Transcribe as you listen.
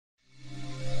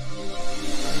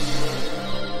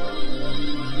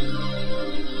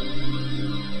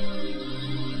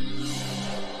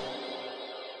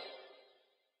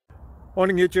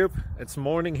Morning YouTube, it's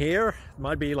morning here. It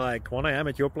might be like 1 a.m.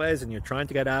 at your place and you're trying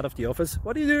to get out of the office.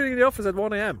 What are you doing in the office at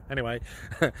 1 a.m? Anyway,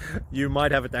 you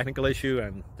might have a technical issue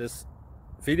and this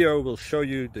video will show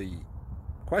you the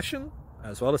question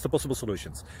as well as the possible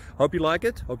solutions. Hope you like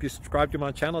it, hope you subscribe to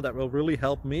my channel. That will really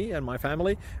help me and my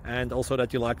family, and also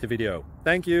that you like the video.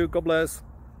 Thank you, God bless.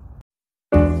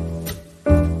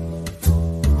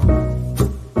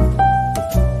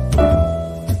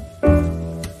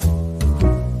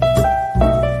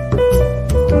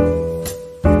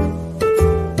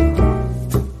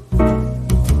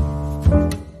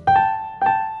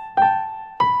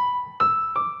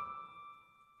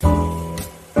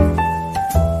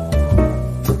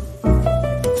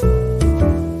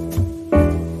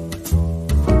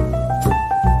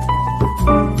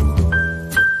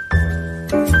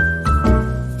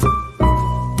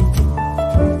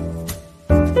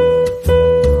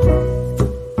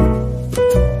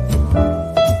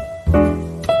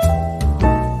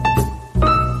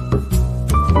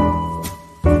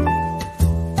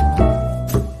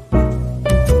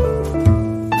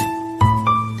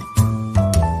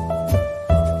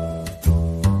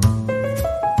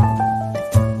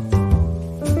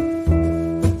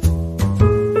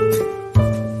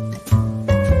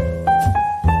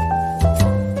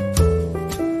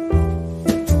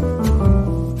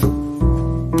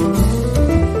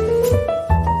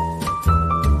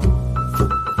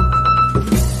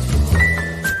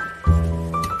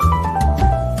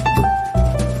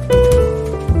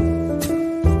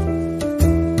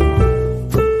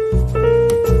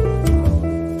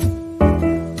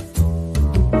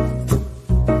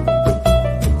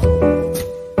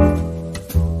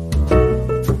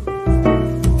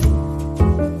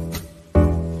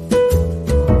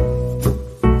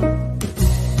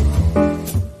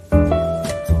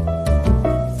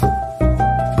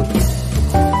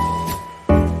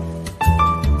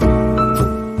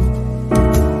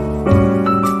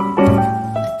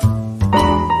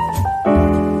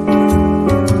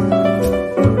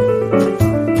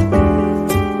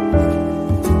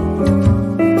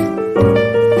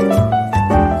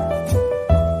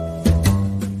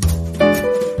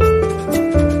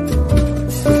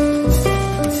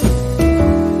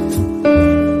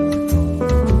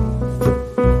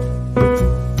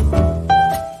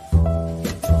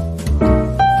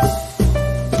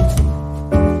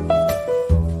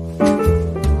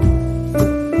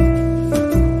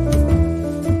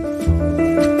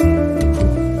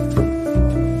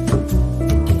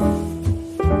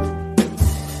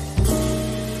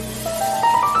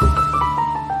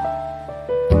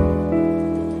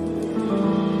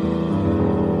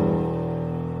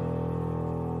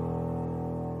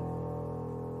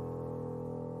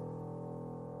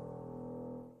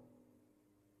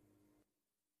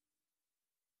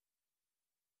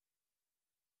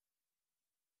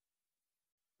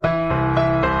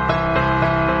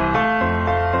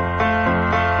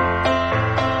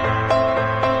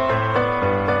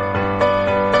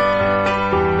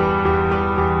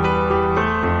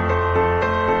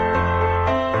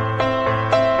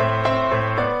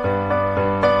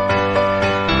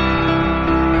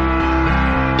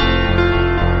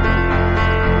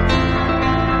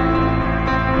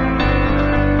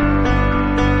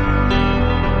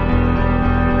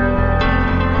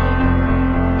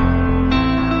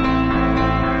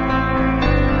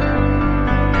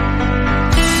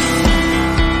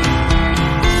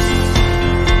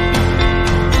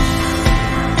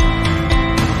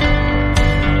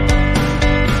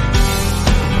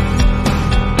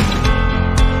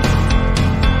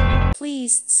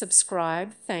 Please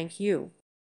subscribe. Thank you.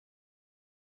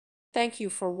 Thank you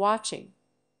for watching.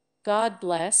 God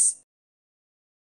bless.